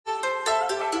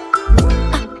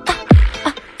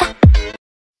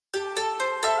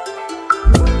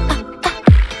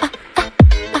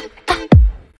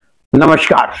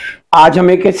नमस्कार। आज हम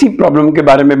एक ऐसी प्रॉब्लम के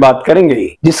बारे में बात करेंगे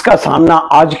जिसका सामना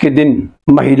आज के दिन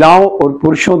महिलाओं और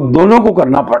पुरुषों दोनों को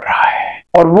करना पड़ रहा है,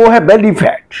 और वो है बेली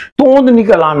फैट। तोंद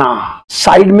निकल आना,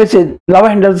 साइड में से लव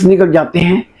हैंडल्स निकल जाते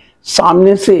हैं,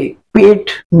 सामने से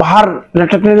पेट बाहर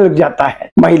लटकने लग जाता है।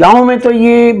 महिलाओं में तो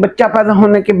ये बच्चा पैदा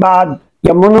होने के बाद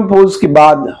या मोनोपोज के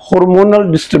बाद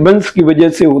हार्मोनल डिस्टरबेंस की वजह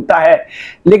से होता है,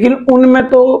 लेकिन उनमें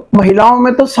तो महिलाओं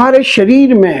में तो सारे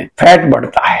शरीर में फैट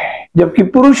बढ़ता है, जबकि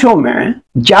पुरुषों में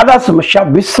ज्यादा समस्या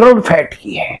विसरल फैट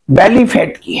की है, बेली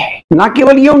फैट की है। ना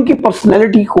केवल ये उनकी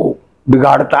पर्सनैलिटी को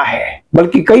बिगाड़ता है,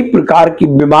 बल्कि कई प्रकार की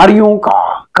बीमारियों का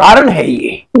कारण है।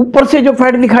 ये ऊपर से जो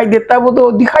फैट दिखाई देता है वो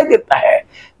तो दिखाई देता है,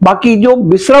 बाकी जो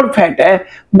विसरल फैट है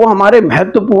वो हमारे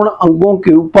महत्वपूर्ण अंगों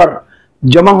के ऊपर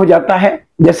जमा हो जाता है।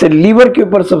 जैसे लीवर के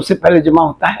ऊपर सबसे पहले जमा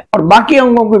होता है और बाकी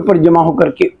अंगों के ऊपर जमा होकर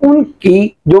के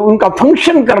उनका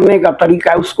फंक्शन करने का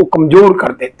तरीका है उसको कमजोर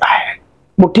कर देता है।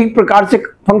 वो ठीक प्रकार से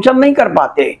फंक्शन नहीं कर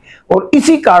पाते और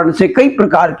इसी कारण से कई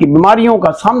प्रकार की बीमारियों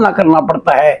का सामना करना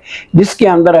पड़ता है, जिसके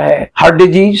अंदर है heart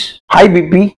disease, high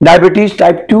BP, diabetes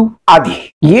type 2 आदि।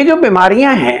 ये जो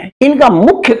बीमारियां हैं इनका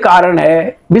मुख्य कारण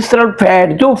है विसरल फैट,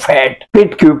 जो फैट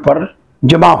पेट के ऊपर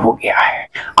जमा हो गया है।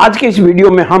 आज के इस वीडियो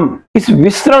में हम इस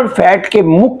विसरल फैट के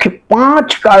मुख्य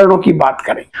 5 कारणों की बात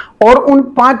करें और उन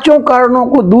 5 कारणों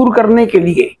को दूर करने के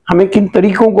लिए हमें किन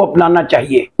तरीकों को अपनाना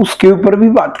चाहिए उसके ऊपर भी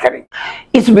बात करें।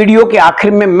 इस वीडियो के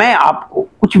आखिर में मैं आपको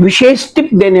कुछ विशेष टिप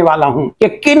देने वाला हूं कि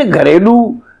किन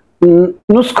घरेलू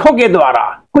नुस्खों के द्वारा,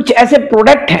 कुछ ऐसे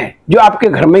प्रोडक्ट हैं जो आपके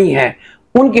घर में ही हैं,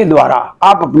 उनके द्वारा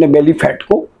आप अपने बेली फैट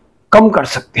को कम कर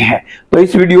सकते हैं। तो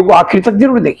इस वीडियो को आखिर तक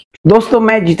जरूर देखिए। दोस्तों,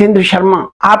 मैं जितेंद्र शर्मा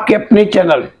आपके अपने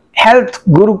चैनल हेल्थ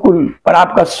गुरुकुल पर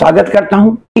आपका स्वागत करता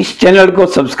हूं। इस चैनल को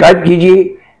सब्सक्राइब कीजिए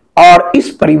और इस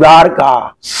परिवार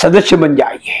का सदस्य बन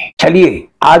जाइए। चलिए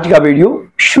आज का वीडियो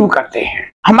शुरू करते हैं।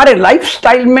 हमारे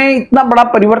लाइफस्टाइल में इतना बड़ा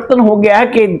परिवर्तन हो गया है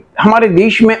कि हमारे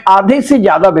देश में आधे से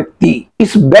ज्यादा व्यक्ति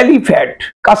इस बेली फैट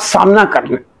का सामना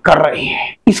कर रहे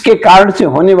हैं, इसके कारण से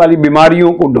होने वाली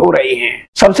बीमारियों को ढो रहे हैं।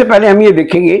 सबसे पहले हम ये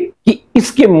देखेंगे कि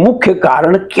इसके मुख्य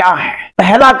कारण क्या है।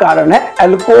 पहला कारण है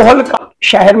अल्कोहल का।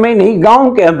 शहर में नहीं,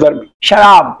 गांव के अंदर भी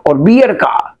शराब और बियर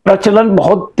का प्रचलन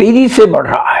बहुत तेजी से बढ़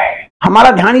रहा है।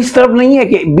 हमारा ध्यान इस तरफ नहीं है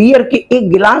कि बियर के एक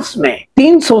गिलास में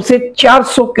 300 से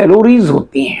 400 कैलोरीज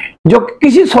होती हैं, जो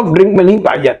किसी सॉफ्ट ड्रिंक में नहीं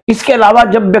पाई जाती। इसके अलावा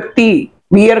जब व्यक्ति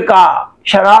बियर का,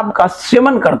 शराब का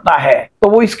सेवन करता है तो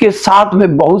वो इसके साथ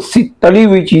में बहुत सी तली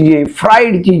हुई चीजें,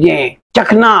 फ्राइड चीजें,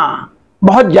 चखना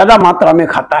बहुत ज्यादा मात्रा में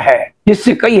खाता है,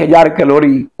 जिससे कई हजार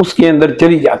कैलोरी उसके अंदर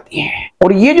चली जाती हैं।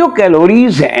 और ये जो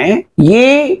कैलोरीज हैं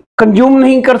ये कंज्यूम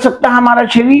नहीं कर सकता हमारा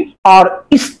शरीर, और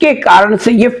इसके कारण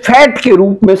से ये फैट के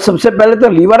रूप में सबसे पहले तो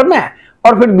लीवर में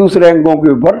और फिर दूसरे अंगों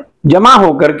के ऊपर जमा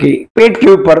होकर के पेट के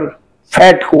ऊपर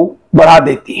फैट को बढ़ा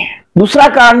देती है। दूसरा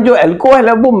कारण जो अल्कोहल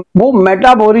है वो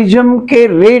मेटाबॉलिज्म के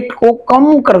रेट को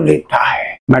कम कर देता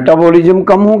है। मेटाबॉलिज्म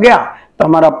कम हो गया तो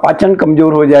हमारा पाचन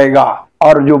कमजोर हो जाएगा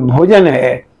और जो भोजन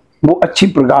है वो अच्छी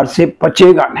प्रकार से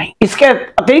पचेगा नहीं। इसके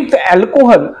अतिरिक्त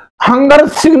अल्कोहल हंगर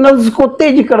सिग्नल्स को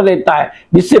तेज कर देता है,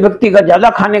 जिससे व्यक्ति का ज्यादा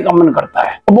खाने का मन करता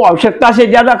है। वो आवश्यकता से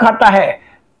ज्यादा खाता है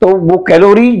तो वो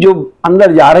कैलोरी जो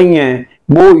अंदर जा रही हैं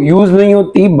वो यूज नहीं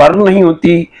होती, बर्न नहीं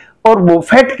होती, और वो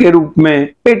फैट के रूप में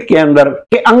पेट के अंदर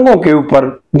के अंगों के ऊपर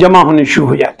जमा होने शुरू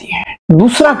हो जाती है।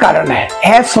 दूसरा कारण है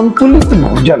असंतुलित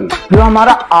भोजन। जो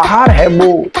हमारा आहार है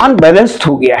वो अनबैलेंस्ड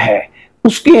हो गया है,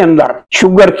 उसके अंदर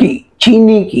शुगर की,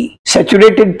 चीनी की,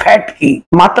 सैचुरेटेड फैट की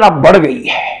मात्रा बढ़ गई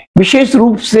है। विशेष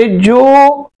रूप से जो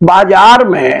बाजार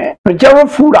में प्रिजर्व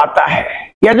फूड आता है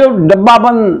या जो डब्बा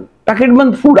बंद, पैकेट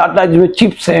बंद फूड आता है, जिसमें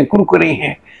चिप्स हैं, कुरकुरे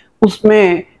हैं,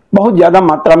 उसमें बहुत ज्यादा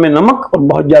मात्रा में नमक और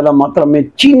बहुत ज्यादा मात्रा में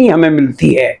चीनी हमें मिलती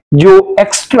है, जो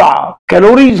एक्स्ट्रा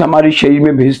कैलोरीज हमारे शरीर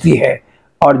में भेजती है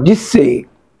और जिससे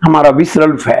हमारा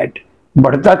विसरल फैट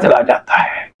बढ़ता चला जाता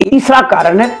है। तीसरा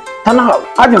कारण है तनाव।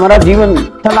 आज हमारा जीवन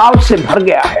तनाव से भर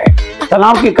गया है।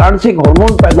 तनाव के कारण से एक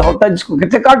हार्मोन पैदा होता है जिसको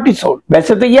कहते हैं कॉर्टिसोल।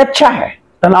 वैसे तो ये अच्छा है,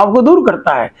 तनाव को दूर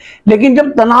करता है, लेकिन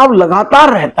जब तनाव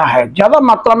लगातार रहता है, ज्यादा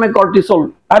मात्रा में कॉर्टिसोल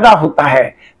पैदा होता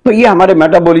है, तो ये हमारे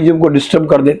मेटाबॉलिज्म को डिस्टर्ब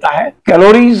कर देता है।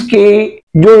 कैलोरीज के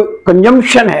जो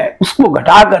कंजम्पशन है उसको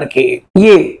घटा करके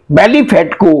ये बेली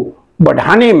फैट को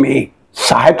बढ़ाने में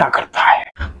सहायता करता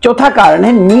है। चौथा कारण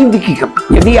है नींद की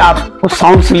कमी। यदि आपको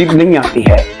साउंड स्लीप नहीं आती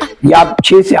है या आप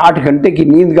 6 से 8 घंटे की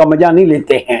नींद का मजा नहीं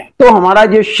लेते हैं, तो हमारा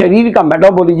जो शरीर का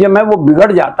मेटाबॉलिज्म है वो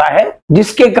बिगड़ जाता है,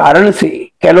 जिसके कारण से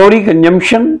कैलोरी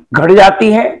कंजम्पशन घट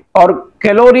जाती है और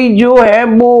कैलोरी जो है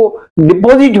वो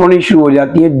डिपॉजिट होनी शुरू हो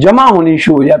जाती है, जमा होनी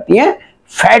शुरू हो जाती है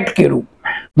फैट के रूप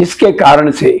में, जिसके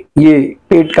कारण से ये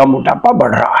पेट का मोटापा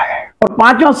बढ़ रहा है। और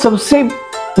 5वां सबसे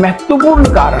महत्वपूर्ण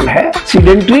कारण है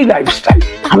सीडेंटरी लाइफस्टाइल।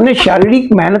 हमने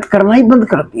शारीरिक मेहनत करना ही बंद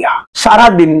कर दिया। सारा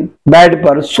दिन बेड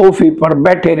पर, सोफे पर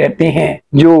बैठे रहते हैं,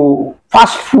 जो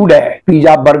फास्ट फूड है,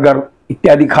 पिज्जा, बर्गर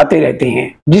इत्यादि खाते रहते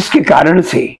हैं, जिसके कारण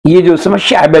से ये जो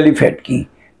समस्या है बेली फैट की,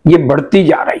 ये बढ़ती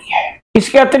जा रही है।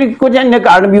 इसके अतिरिक्त कुछ अन्य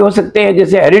कारण भी हो सकते हैं,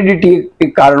 जैसे हेरिडिटी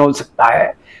एक कारण हो सकता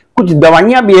है। कुछ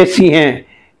दवाइयां भी ऐसी हैं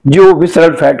जो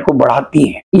विसरल फैट को बढ़ाती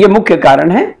हैं। ये मुख्य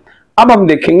कारण है। अब हम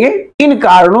देखेंगे इन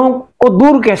कारणों को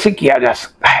दूर कैसे किया जा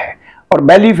सकता है और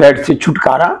बेली फैट से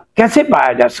छुटकारा कैसे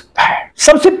पाया जा सकता है।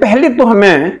 सबसे पहले तो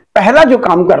हमें पहला जो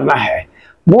काम करना है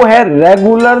वो है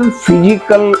रेगुलर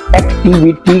फिजिकल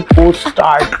एक्टिविटी को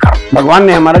स्टार्ट कर। भगवान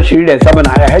ने हमारा शरीर ऐसा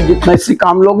बनाया है, जितना इससे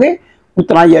काम लोगे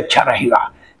उतना ये अच्छा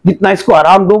रहेगा, जितना इसको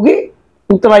आराम दोगे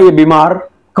उतना ये बीमार,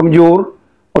 कमजोर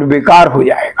और बेकार हो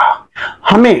जाएगा।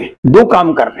 हमें दो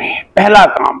काम करने हैं। पहला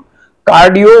काम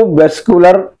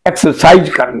कार्डियोवैस्कुलर एक्सरसाइज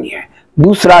करनी है।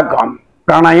 दूसरा काम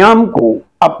प्राणायाम को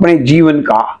अपने जीवन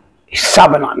का हिस्सा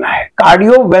बनाना है।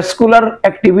 कार्डियोवैस्कुलर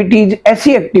एक्टिविटीज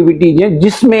ऐसी एक्टिविटीज है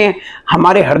जिसमें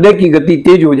हमारे हृदय की गति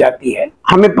तेज हो जाती है,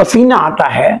 हमें पसीना आता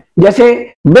है।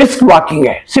 जैसे ब्रिस्क वॉकिंग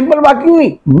है, सिंपल वॉकिंग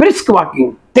नहीं, ब्रिस्क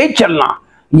वॉकिंग, तेज चलना,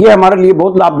 ये हमारे लिए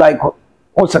बहुत लाभदायक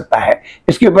हो सकता है।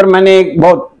 इसके ऊपर मैंने एक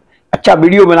बहुत अच्छा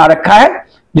वीडियो बना रखा है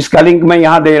जिसका लिंक मैं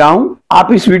यहां दे रहा हूं,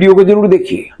 आप इस वीडियो को जरूर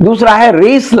देखिए। दूसरा है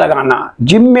रेस लगाना,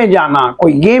 जिम में जाना,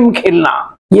 कोई गेम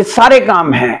खेलना, ये सारे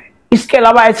काम हैं। इसके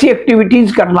अलावा ऐसी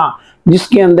एक्टिविटीज करना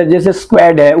जिसके अंदर जैसे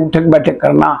स्क्वाड है, उठक बैठक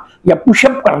करना या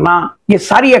पुशअप करना, ये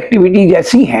सारी एक्टिविटीज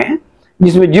ऐसी हैं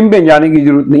जिसमें जिम में जाने की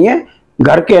जरूरत नहीं है,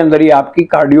 घर के अंदर ही आपकी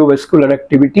कार्डियोवैस्कुलर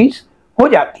एक्टिविटीज हो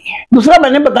जाती है। दूसरा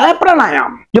मैंने बताया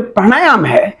प्राणायाम। जो प्राणायाम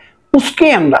है उसके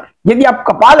अंदर यदि आप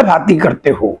कपालभाति करते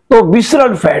हो तो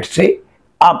विसरल फैट से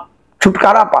आप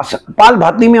छुटकारा पा सकते।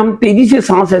 कपालभाति में हम तेजी से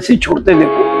सांस ऐसे छोड़ते,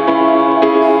 देखो,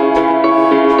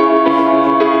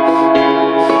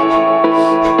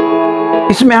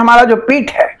 इसमें हमारा जो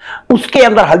पेट है उसके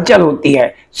अंदर हलचल होती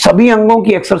है, सभी अंगों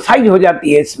की एक्सरसाइज हो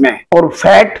जाती है इसमें और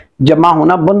फैट जमा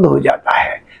होना बंद हो जाता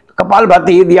है। तो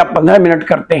कपालभाति यदि आप 15 मिनट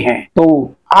करते हैं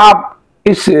तो आप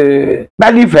इस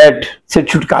बेली फैट से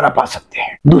छुटकारा पा सकते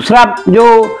हैं। दूसरा जो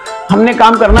हमने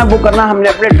काम करना है वो करना, हमने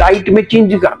अपने डाइट में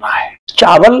चेंज करना है।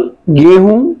 चावल,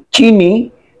 गेहूं,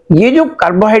 चीनी, ये जो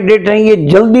कार्बोहाइड्रेट हैं ये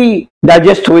जल्दी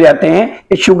डाइजेस्ट हो जाते हैं,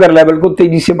 ये शुगर लेवल को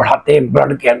तेजी से बढ़ाते हैं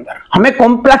ब्लड के अंदर। हमें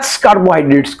कॉम्प्लेक्स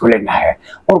कार्बोहाइड्रेट्स को लेना है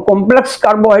और कॉम्प्लेक्स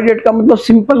कार्बोहाइड्रेट का मतलब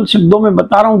सिंपल शब्दों में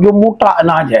बता रहा हूं, जो मोटा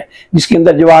अनाज है जिसके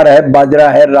अंदर ज्वार है, बाजरा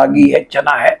है, रागी है,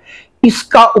 चना है,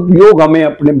 इसका उपयोग हमें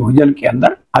अपने भोजन के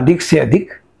अंदर अधिक से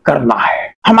अधिक करना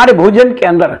है। हमारे भोजन के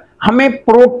अंदर हमें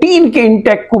प्रोटीन के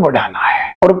इंटेक को बढ़ाना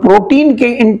है और प्रोटीन के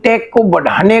इंटेक को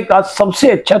बढ़ाने का सबसे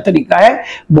अच्छा तरीका है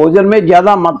भोजन में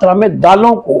ज्यादा मात्रा में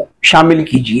दालों को शामिल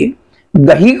कीजिए,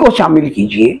 दही को शामिल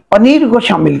कीजिए, पनीर को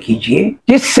शामिल कीजिए,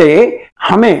 जिससे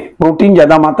हमें प्रोटीन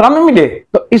ज्यादा मात्रा में मिले,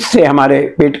 तो इससे हमारे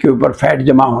पेट के ऊपर फैट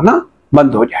जमा होना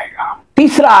बंद हो जाएगा।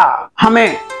 तीसरा,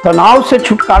 हमें तनाव से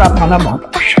छुटकारा पाना बहुत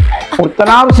आवश्यक है और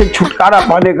तनाव से छुटकारा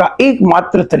पाने का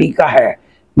एकमात्र तरीका है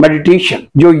मेडिटेशन,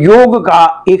 जो योग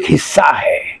का एक हिस्सा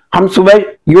है। हम सुबह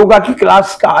योगा की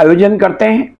क्लास का आयोजन करते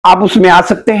हैं, आप उसमें आ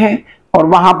सकते हैं और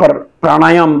वहां पर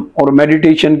प्राणायाम और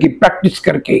मेडिटेशन की प्रैक्टिस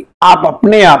करके आप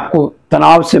अपने आप को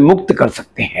तनाव से मुक्त कर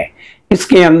सकते हैं।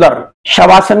 इसके अंदर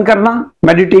शवासन करना,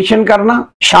 मेडिटेशन करना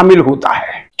शामिल होता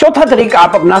है। चौथा तरीका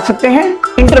आप अपना सकते हैं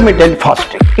इंटरमिटेंट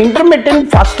फास्टिंग। इंटरमिटेंट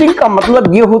फास्टिंग का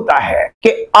मतलब ये होता है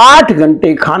कि 8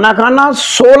 घंटे खाना खाना,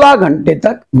 16 घंटे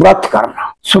तक व्रत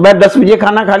करना। सुबह 10 बजे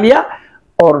खाना खा लिया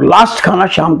और लास्ट खाना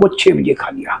शाम को 6 बजे खा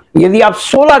लिया। यदि आप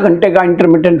 16 घंटे का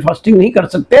इंटरमिटेंट फास्टिंग नहीं कर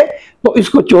सकते तो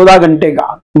इसको 14 घंटे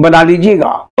का बना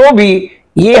लीजिएगा, तो भी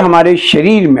ये हमारे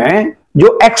शरीर में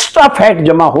जो एक्स्ट्रा फैट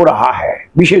जमा हो रहा है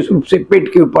विशेष रूप से पेट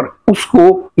के ऊपर,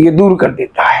 उसको ये दूर कर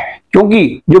देता है।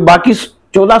 क्योंकि जो बाकी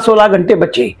 14-16 घंटे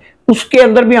बचे उसके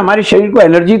अंदर भी हमारे शरीर को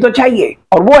एनर्जी तो चाहिए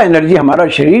और वो एनर्जी हमारा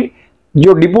शरीर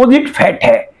जो डिपॉजिट फैट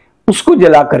है उसको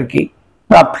जला करके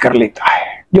प्राप्त कर लेता है।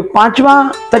 जो 5वां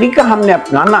तरीका हमने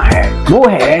अपनाना है वो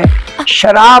है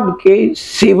शराब के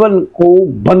सेवन को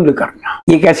बंद करना।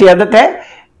 ये एक ऐसी आदत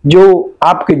है जो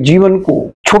आपके जीवन को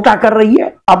छोटा कर रही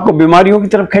है, आपको बीमारियों की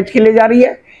तरफ खींच के ले जा रही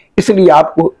है, इसलिए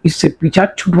आपको इससे पीछा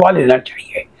छुड़वा लेना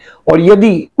चाहिए। और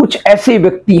यदि कुछ ऐसे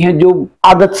व्यक्ति हैं जो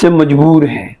आदत से मजबूर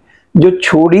हैं, जो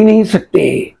छोड़ ही नहीं सकते,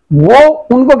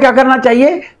 उनको क्या करना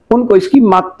चाहिए? उनको इसकी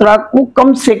मात्रा को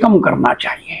कम से कम करना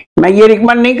चाहिए। मैं ये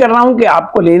रिकमेंड नहीं कर रहा हूं कि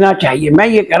आपको लेना चाहिए, मैं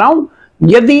ये कह रहा हूं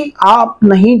यदि आप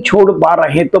नहीं छोड़ पा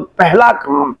रहे तो पहला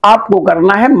काम आपको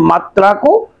करना है मात्रा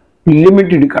को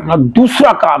लिमिटेड करना।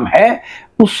 दूसरा काम है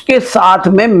उसके साथ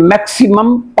में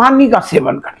मैक्सिमम पानी का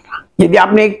सेवन करना। यदि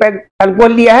आपने एक पैक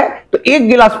अल्कोहल लिया है तो 1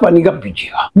 गिलास पानी का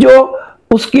पीजिएगा। जो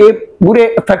उसके बुरे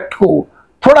इफेक्ट को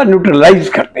थोड़ा न्यूट्रलाइज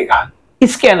कर देगा।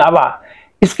 इसके अलावा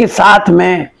इसके साथ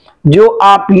में जो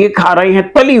आप ये खा रहे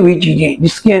हैं तली हुई चीजें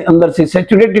जिसके अंदर से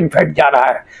सैचुरेटेड फैट जा रहा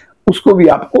है, उसको भी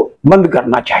आपको बंद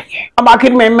करना चाहिए। अब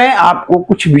आखिर में मैं आपको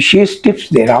कुछ विशेष टिप्स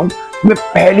दे रहा हूं। मैं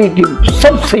पहली टिप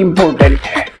सबसे इंपॉर्टेंट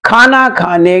है, खाना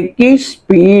खाने की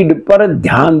स्पीड पर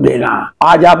ध्यान देना।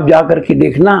 आज आप जा करके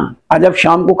देखना, आज आप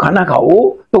शाम को खाना खाओ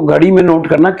तो घड़ी में नोट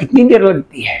करना कितनी देर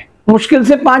लगती है, मुश्किल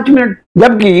से 5 मिनट,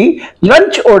 जबकि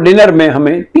लंच और डिनर में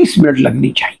हमें 30 मिनट लगनी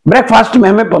चाहिए, ब्रेकफास्ट में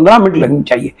हमें 15 मिनट लगनी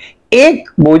चाहिए। एक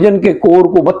भोजन के कोर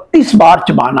को 32 बार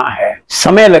चबाना है,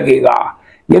 समय लगेगा।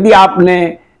 यदि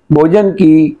आपने भोजन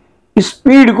की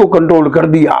स्पीड को कंट्रोल कर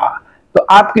दिया तो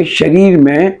आपके शरीर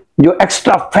में जो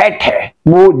एक्स्ट्रा फैट है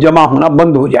वो जमा होना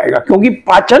बंद हो जाएगा, क्योंकि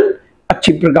पाचन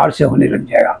अच्छी प्रकार से होने लग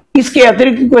जाएगा। इसके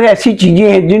अतिरिक्त कुछ ऐसी चीजें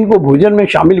हैं जिनको भोजन में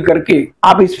शामिल करके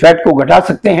आप इस फैट को घटा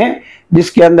सकते हैं,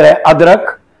 जिसके अंदर है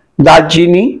अदरक,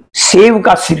 दालचीनी, सेव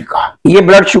का सिरका। ये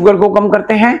ब्लड शुगर को कम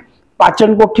करते हैं,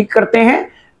 पाचन को ठीक करते हैं,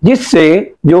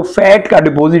 जिससे जो फैट का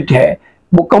डिपॉजिट है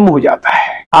वो कम हो जाता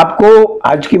है। आपको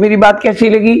आज की मेरी बात कैसी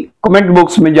लगी, कमेंट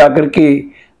बॉक्स में जाकर के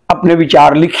अपने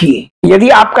विचार लिखिए। यदि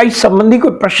आपका इस संबंधी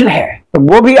कोई प्रश्न है तो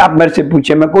वो भी आप मेरे से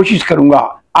पूछे, मैं कोशिश करूंगा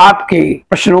आपके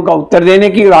प्रश्नों का उत्तर देने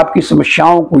की और आपकी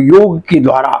समस्याओं को योग के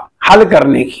द्वारा हल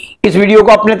करने की। इस वीडियो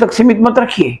को अपने तक सीमित मत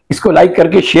रखिए, इसको लाइक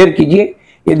करके शेयर कीजिए।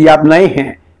 यदि आप नए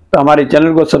हैं तो हमारे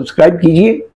चैनल को सब्सक्राइब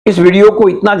कीजिए। इस वीडियो को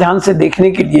इतना ध्यान से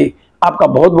देखने के लिए आपका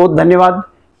बहुत बहुत धन्यवाद।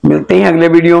 मिलते हैं अगले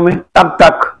वीडियो में, तब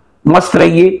तक मस्त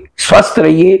रहिए, स्वस्थ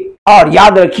रहिए और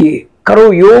याद रखिए,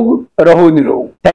 करो योग, रहो निरोग।